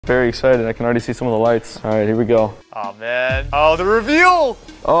Very excited. I can already see some of the lights. All right, here we go. Oh man. Oh, the reveal.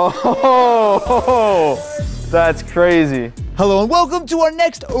 Oh, that's crazy. Hello and welcome to our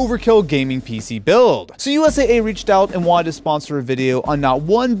next Overkill Gaming PC build. So USAA reached out and wanted to sponsor a video on not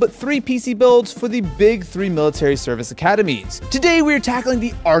one, but 3 PC builds for the big 3 military service academies. Today we are tackling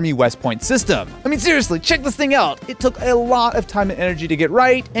the Army West Point system. I mean seriously, check this thing out. It took a lot of time and energy to get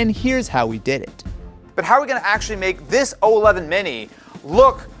right, and here's how we did it. But how are we gonna actually make this 011 Mini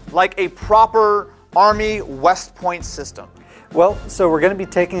look like a proper Army West Point system? Well, so we're going to be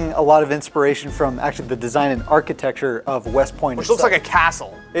taking a lot of inspiration from actually the design and architecture of West Point Which itself. looks like a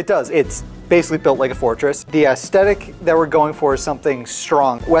castle. It does. It's basically built like a fortress. The aesthetic that we're going for is something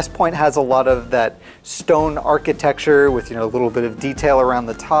strong. West Point has a lot of that stone architecture with, a little bit of detail around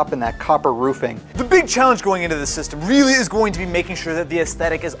the top and that copper roofing. The big challenge going into this system really is going to be making sure that the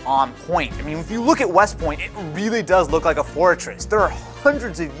aesthetic is on point. I mean, if you look at West Point, it really does look like a fortress. There are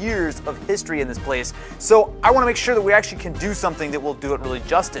hundreds of years of history in this place, so I want to make sure that we actually can do something that will do it really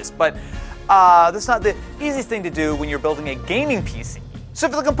justice. But that's not the easiest thing to do when you're building a gaming PC. So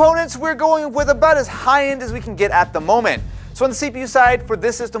for the components, we're going with about as high-end as we can get at the moment. So on the CPU side, for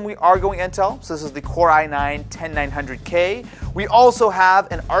this system, we are going Intel. So this is the Core i9-10900K. We also have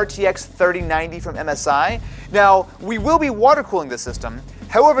an RTX 3090 from MSI. Now, we will be water cooling this system.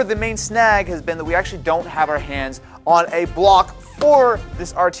 However, the main snag has been that we actually don't have our hands on a block for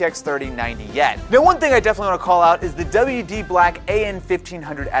this RTX 3090 yet. Now, one thing I definitely want to call out is the WD Black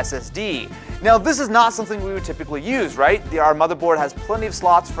AN1500 SSD. Now, this is not something we would typically use, right? Our motherboard has plenty of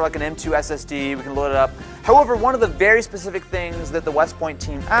slots for like an M2 SSD, we can load it up. However, one of the very specific things that the West Point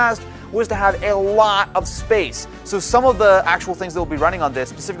team asked was to have a lot of space. So some of the actual things that will be running on this,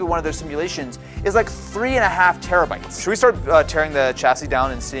 specifically one of their simulations, is like 3.5 terabytes. Should we start tearing the chassis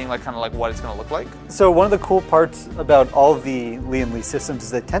down and seeing like kind of like what it's going to look like? So one of the cool parts about all of the Lee & Lee systems is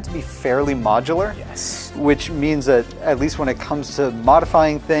they tend to be fairly modular. Yes. Which means that at least when it comes to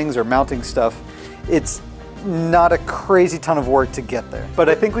modifying things or mounting stuff, it's not a crazy ton of work to get there. But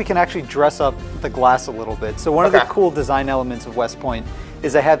I think we can actually dress up the glass a little bit. So one of the cool design elements of West Point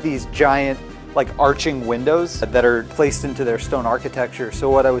is they have these giant like arching windows that are placed into their stone architecture. So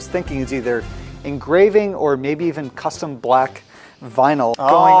what I was thinking is either engraving or maybe even custom black vinyl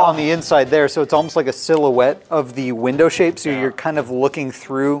going on the inside there. So it's almost like a silhouette of the window shape. So you're kind of looking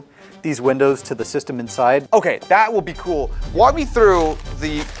through these windows to the system inside. Okay, that will be cool. Walk me through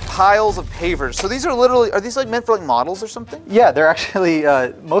the piles of pavers. So these are literally, are these like meant for like models or something? Yeah, they're actually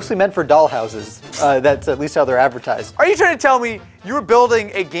mostly meant for doll houses. That's at least how they're advertised. Are you trying to tell me you were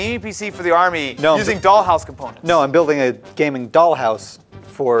building a gaming PC for the Army using dollhouse components? No, I'm building a gaming dollhouse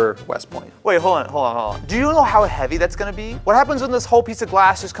for West Point. Wait, hold on. Do you know how heavy that's gonna be? What happens when this whole piece of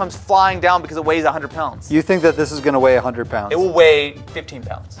glass just comes flying down because it weighs 100 pounds? You think that this is gonna weigh 100 pounds? It will weigh 15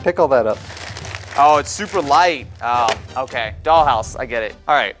 pounds. Pick all that up. Oh, it's super light. Oh, okay. Dollhouse, I get it.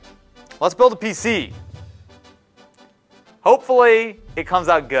 All right, let's build a PC. Hopefully, it comes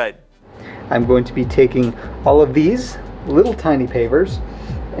out good. I'm going to be taking all of these little tiny pavers,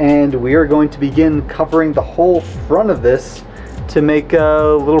 and we are going to begin covering the whole front of this to make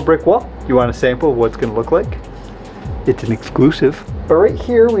a little brick wall. You want a sample of what it's going to look like? It's an exclusive. But right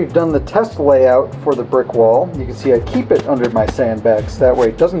here we've done the test layout for the brick wall. You can see I keep it under my sandbags, that way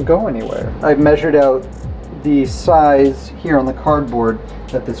it doesn't go anywhere. I've measured out the size here on the cardboard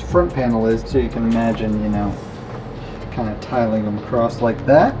that this front panel is, so you can imagine, kind of tiling them across like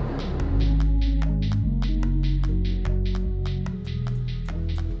that.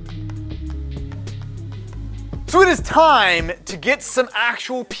 So it is time to get some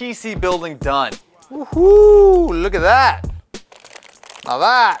actual PC building done. Woohoo! Look at that. Now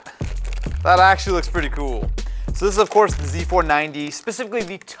that actually looks pretty cool. So this is of course the Z490, specifically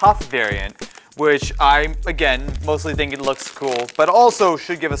the tough variant, which I, again, mostly think it looks cool, but also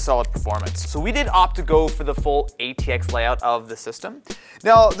should give a solid performance. So we did opt to go for the full ATX layout of the system.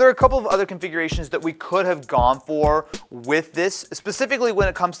 Now, there are a couple of other configurations that we could have gone for with this, specifically when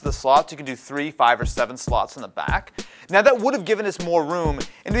it comes to the slots. You can do 3, 5, or 7 slots in the back. Now, that would have given us more room,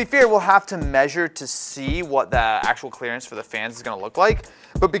 and to be fair, we'll have to measure to see what the actual clearance for the fans is gonna look like.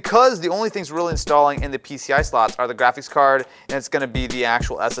 But because the only things we're really installing in the PCI slots are the graphics card, and it's gonna be the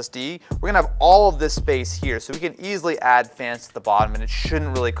actual SSD, we're gonna have all of this space here, so we can easily add fans to the bottom, and it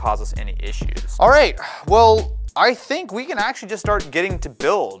shouldn't really cause us any issues. All right, well, I think we can actually just start getting to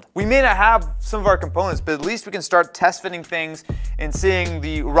build. We may not have some of our components, but at least we can start test fitting things and seeing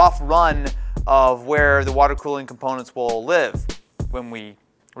the rough run of where the water cooling components will live when we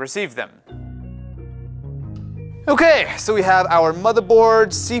receive them. Okay, so we have our motherboard,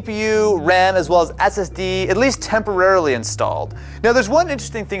 CPU, RAM, as well as SSD, at least temporarily installed. Now there's one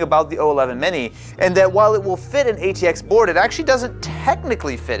interesting thing about the O11 Mini, and that while it will fit an ATX board, it actually doesn't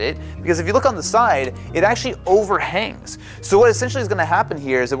technically fit it, because if you look on the side, it actually overhangs. So what essentially is going to happen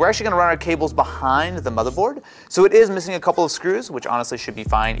here is that we're actually going to run our cables behind the motherboard. So it is missing a couple of screws, which honestly should be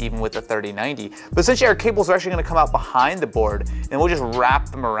fine even with the 3090. But essentially our cables are actually going to come out behind the board, and we'll just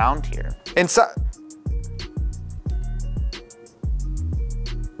wrap them around here. And so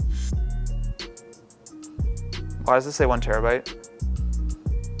why does this say 1 terabyte?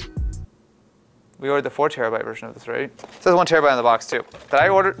 We ordered the 4 terabyte version of this, right? It says 1 terabyte on the box too. Did I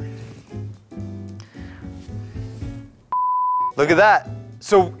order? Look at that.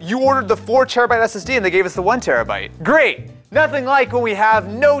 So you ordered the 4 terabyte SSD and they gave us the 1 terabyte. Great. Nothing like when we have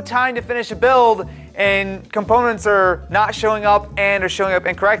no time to finish a build and components are not showing up and are showing up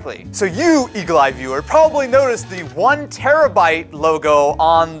incorrectly. So you, Eagle Eye viewer, probably noticed the 1 terabyte logo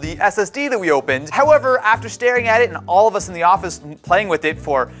on the SSD that we opened. However, after staring at it and all of us in the office playing with it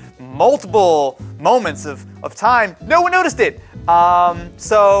for multiple moments of time, no one noticed it.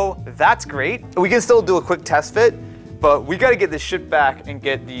 So that's great. We can still do a quick test fit, but we gotta get this shipped back and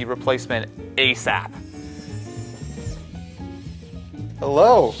get the replacement ASAP.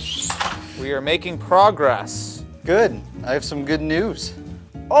 Hello. We are making progress. Good. I have some good news.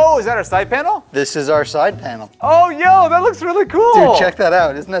 Oh, is that our side panel? This is our side panel. Oh, yo, that looks really cool. Dude, check that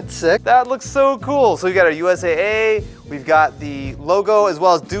out. Isn't that sick? That looks so cool. So we got our USAA, we've got the logo as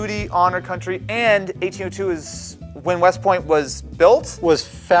well as duty, honor, country, and 1802 is when West Point was built? Was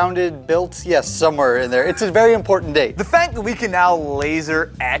founded, built, yes, somewhere in there. It's a very important date. The fact that we can now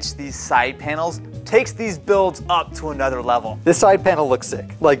laser etch these side panels takes these builds up to another level. This side panel looks sick.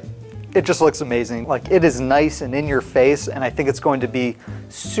 Like, it just looks amazing. Like, it is nice and in your face, and I think it's going to be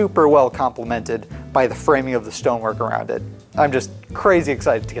super well complemented by the framing of the stonework around it. I'm just crazy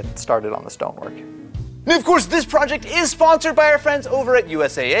excited to get started on the stonework. And of course, this project is sponsored by our friends over at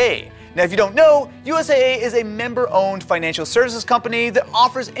USAA. Now, if you don't know, USAA is a member-owned financial services company that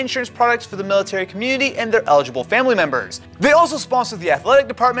offers insurance products for the military community and their eligible family members. They also sponsor the athletic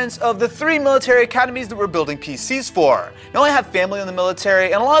departments of the 3 military academies that we're building PCs for. Now, I have family in the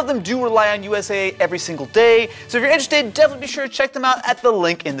military, and a lot of them do rely on USAA every single day, so if you're interested, definitely be sure to check them out at the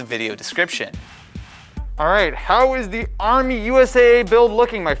link in the video description. All right, how is the Army USAA build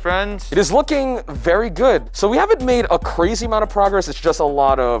looking, my friends? It is looking very good. So we haven't made a crazy amount of progress. It's just a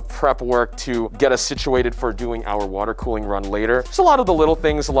lot of prep work to get us situated for doing our water cooling run later. There's a lot of the little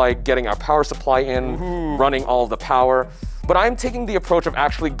things like getting our power supply in, running all of the power. But I'm taking the approach of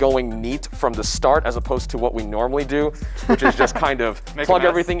actually going neat from the start as opposed to what we normally do, which is just kind of plug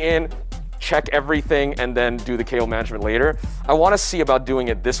everything in, check everything, and then do the cable management later. I want to see about doing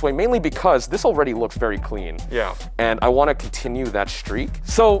it this way, mainly because this already looks very clean. Yeah. And I want to continue that streak.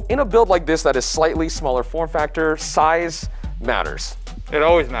 So in a build like this that is slightly smaller form factor, size matters. It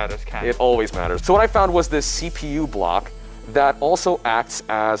always matters, Ken. It always matters. So what I found was this CPU block that also acts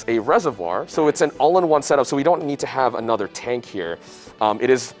as a reservoir. So it's an all-in-one setup, so we don't need to have another tank here.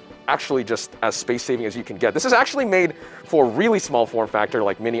 It is actually just as space-saving as you can get. This is actually made for really small form factor,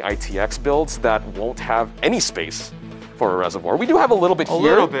 like mini ITX builds that won't have any space for a reservoir. We do have a little bit here. A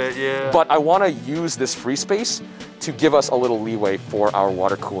little bit, yeah. But I want to use this free space to give us a little leeway for our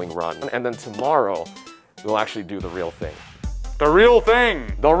water cooling run. And then tomorrow, we'll actually do the real thing. The real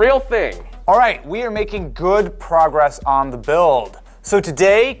thing. The real thing. All right, we are making good progress on the build. So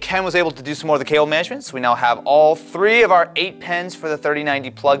today, Ken was able to do some more of the cable management, so we now have all 3 of our 8 pins for the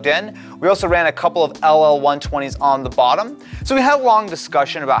 3090 plugged in. We also ran a couple of LL120s on the bottom. So we had a long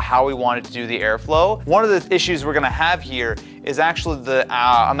discussion about how we wanted to do the airflow. One of the issues we're gonna have here is actually the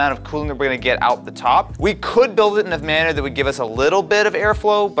amount of cooling that we're gonna get out the top. We could build it in a manner that would give us a little bit of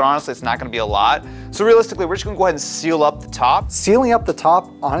airflow, but honestly, it's not gonna be a lot. So realistically, we're just gonna go ahead and seal up the top. Sealing up the top,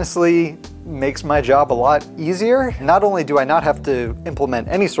 honestly, makes my job a lot easier. Not only do I not have to implement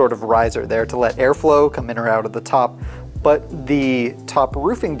any sort of riser there to let airflow come in or out of the top, but the top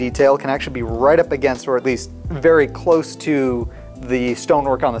roofing detail can actually be right up against, or at least very close to, the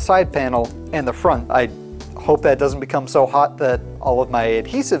stonework on the side panel and the front. I hope that doesn't become so hot that all of my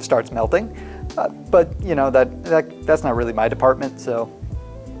adhesive starts melting, but you know, that's not really my department, so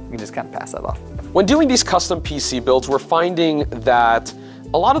we can just kind of pass that off. When doing these custom PC builds, we're finding that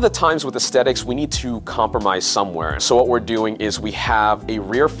a lot of the times with aesthetics, we need to compromise somewhere. So what we're doing is we have a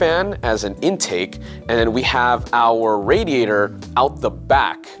rear fan as an intake, and then we have our radiator out the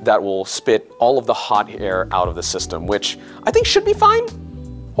back that will spit all of the hot air out of the system, which I think should be fine,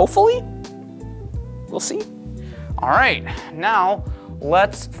 hopefully. We'll see. All right, now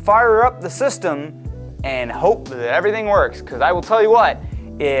let's fire up the system and hope that everything works, because I will tell you what,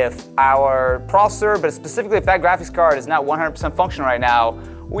 if our processor, but specifically if that graphics card is not 100% functional right now,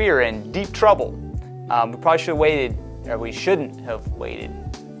 we are in deep trouble. We probably should have waited, or we shouldn't have waited.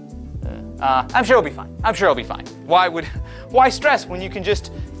 I'm sure it'll be fine. I'm sure it'll be fine. Why stress when you can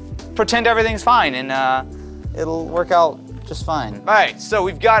just pretend everything's fine and it'll work out just fine. All right, so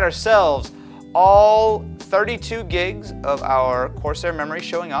we've got ourselves all 32 gigs of our Corsair memory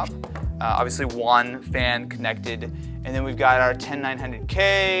showing up. Obviously one fan connected, and then we've got our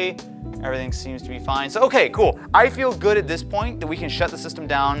 10900K. Everything seems to be fine. So okay, cool. I feel good at this point that we can shut the system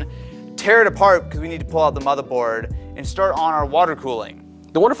down, tear it apart because we need to pull out the motherboard, and start on our water cooling.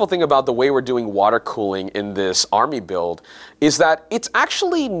 The wonderful thing about the way we're doing water cooling in this Army build is that it's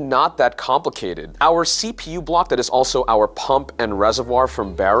actually not that complicated. Our CPU block that is also our pump and reservoir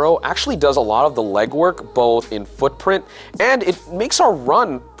from Barrow actually does a lot of the legwork both in footprint, and it makes our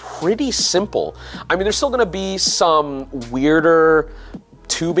run pretty simple. I mean, there's still gonna be some weirder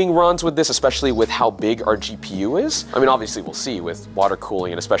tubing runs with this, especially with how big our GPU is. I mean, obviously we'll see with water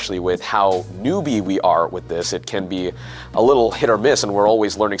cooling, and especially with how newbie we are with this, it can be a little hit or miss, and we're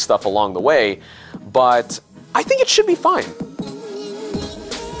always learning stuff along the way, but I think it should be fine.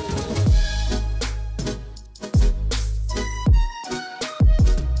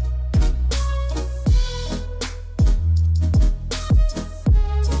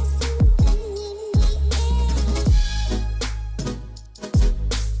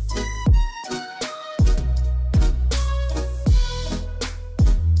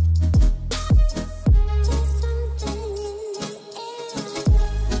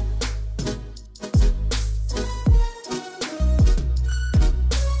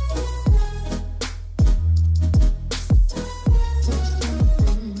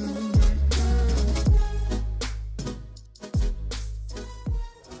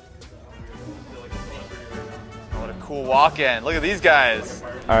 Cool walk-in. Look at these guys.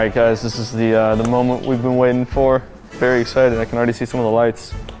 All right, guys, this is the moment we've been waiting for. Very excited. I can already see some of the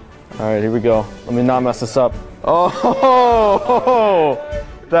lights. All right, here we go. Let me not mess this up. Oh,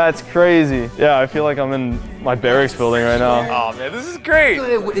 that's crazy. Yeah, I feel like I'm in my barracks building right now. Oh man, this is great.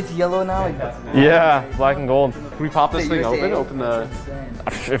 It's yellow now. Yeah, black and gold. Can we pop this thing open? Open the...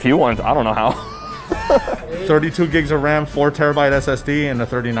 If you want, I don't know how. 32 gigs of RAM, 4 terabyte SSD, and a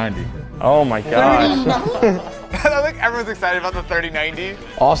 3090. Oh my gosh. I think everyone's excited about the 3090.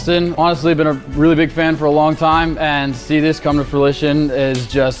 Austin, honestly, been a really big fan for a long time, and to see this come to fruition is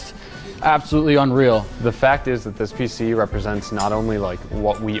just absolutely unreal. The fact is that this PC represents not only like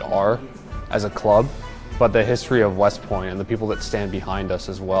what we are as a club, but the history of West Point and the people that stand behind us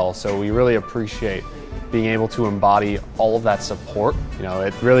as well. So we really appreciate being able to embody all of that support. You know,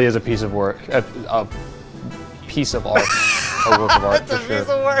 it really is a piece of work, a piece of art, a work of art for sure.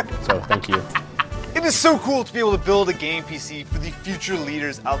 So thank you. It is so cool to be able to build a game PC for the future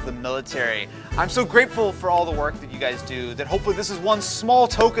leaders of the military. I'm so grateful for all the work that you guys do, that hopefully this is one small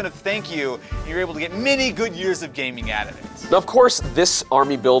token of thank you, and you're able to get many good years of gaming out of it. Now, of course, this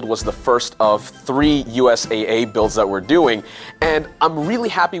Army build was the first of 3 USAA builds that we're doing, and I'm really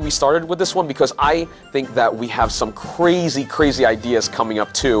happy we started with this one because I think that we have some crazy, crazy ideas coming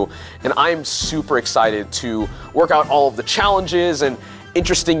up too, and I'm super excited to work out all of the challenges and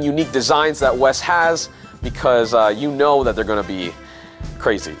interesting, unique designs that Wes has, because you know that they're going to be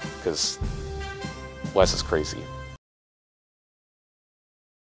crazy, because Wes is crazy.